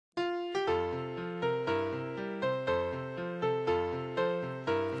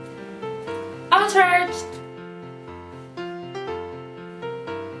charged.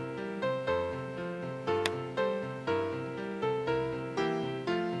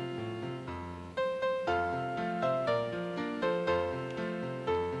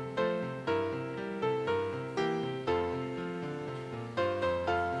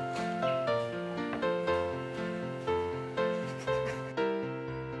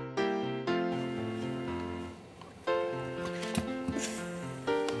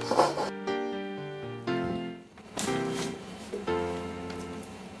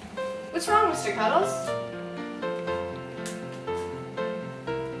 What's wrong, Mr. Cuddles?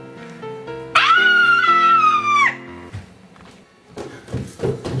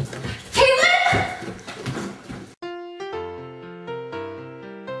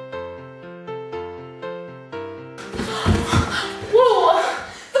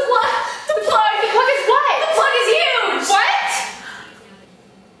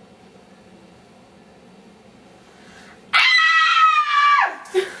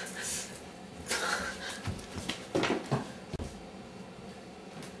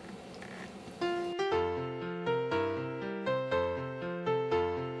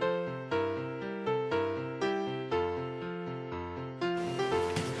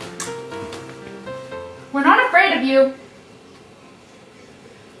 We're not afraid of you.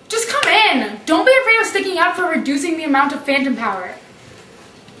 Just come in. Don't be afraid of sticking out for reducing the amount of phantom power.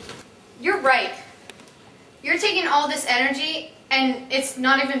 You're right. You're taking all this energy and it's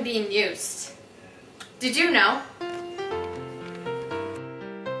not even being used. Did you know?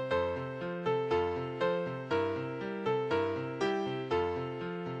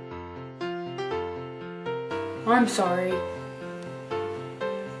 I'm sorry.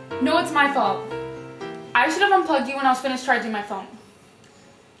 No, it's my fault. I should have unplugged you when I was finished charging my phone.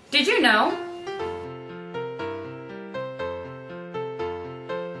 Did you know?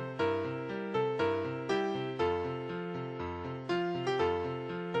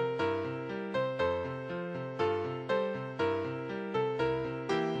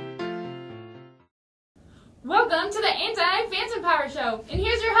 Welcome to the Anti-Phantom Power Show, and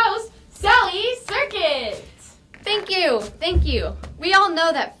here's your host, Sally Circuit. Thank you. Thank you. We all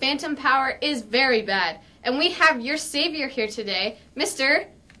know that phantom power is very bad, and we have your savior here today, Mr.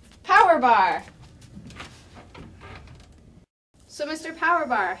 Powerbar. So, Mr.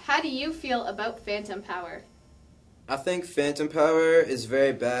 Powerbar, how do you feel about phantom power? I think phantom power is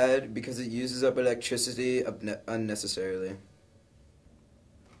very bad because it uses up electricity unnecessarily.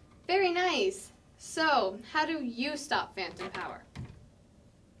 Very nice. So, how do you stop phantom power?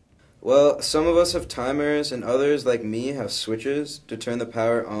 Well, some of us have timers and others, like me, have switches to turn the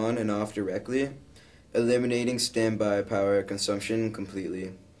power on and off directly, eliminating standby power consumption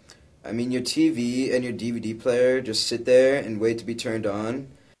completely. I mean, your TV and your DVD player just sit there and wait to be turned on.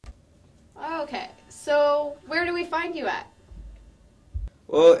 Okay, so where do we find you at?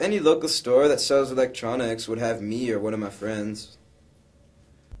 Well, any local store that sells electronics would have me or one of my friends.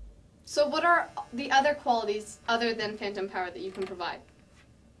 So what are the other qualities other than phantom power that you can provide?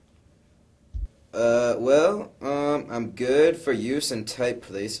 I'm good for use in tight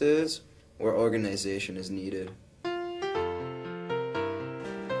places where organization is needed. Hello,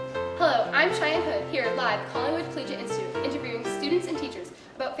 I'm Cheyenne Hood, here live at Collingwood Collegiate Institute, interviewing students and teachers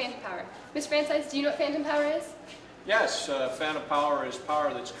about phantom power. Ms. Francis, do you know what phantom power is? Yes, phantom power is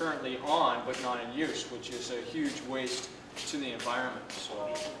power that's currently on but not in use, which is a huge waste to the environment.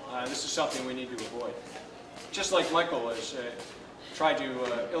 So this is something we need to avoid. Just like Michael has tried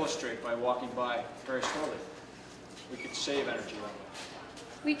to illustrate by walking by very slowly. We could save energy that way.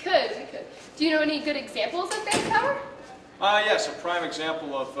 We could. Do you know any good examples of phantom power? Yes, a prime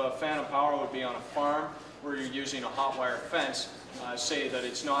example of phantom power would be on a farm where you're using a hot wire fence. Say that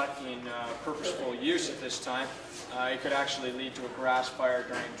it's not in purposeful use at this time. It could actually lead to a grass fire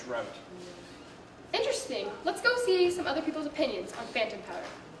during drought. Interesting. Let's go see some other people's opinions on phantom power.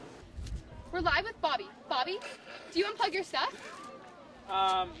 We're live with Bobby. Bobby, do you unplug your stuff?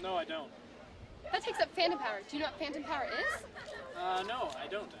 No, I don't. That takes up phantom power. Do you know what phantom power is? No, I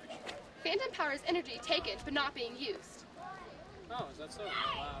don't actually. Phantom power is energy taken but not being used. Oh, is that so? Well,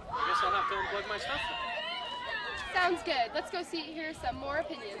 I guess I'll have to unplug my stuff then. Sounds good. Let's go hear some more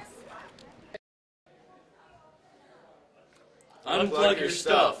opinions. Unplug your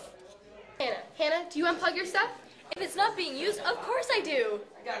stuff. Hannah, do you unplug your stuff? If it's not being used, of course I do.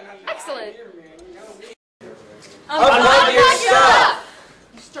 Excellent. Unplug your stuff!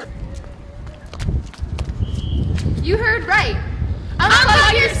 You heard right.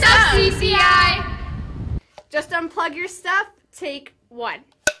 Unplug your stuff, CCI! Just unplug your stuff, take one.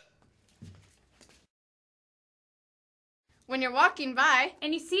 When you're walking by,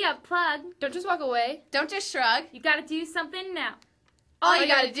 And you see a plug, Don't just walk away. don't just shrug. you gotta do something now. All you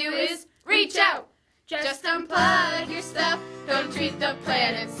gotta do is reach out. Just unplug your stuff. Don't treat the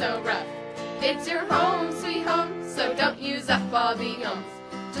planet so rough. It's your home, sweet home, so don't use up all the ohms.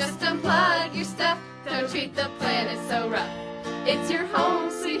 Just unplug your stuff. Don't treat the planet so rough. It's your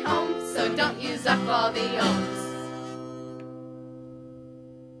home, sweet home, so don't use up all the ohms.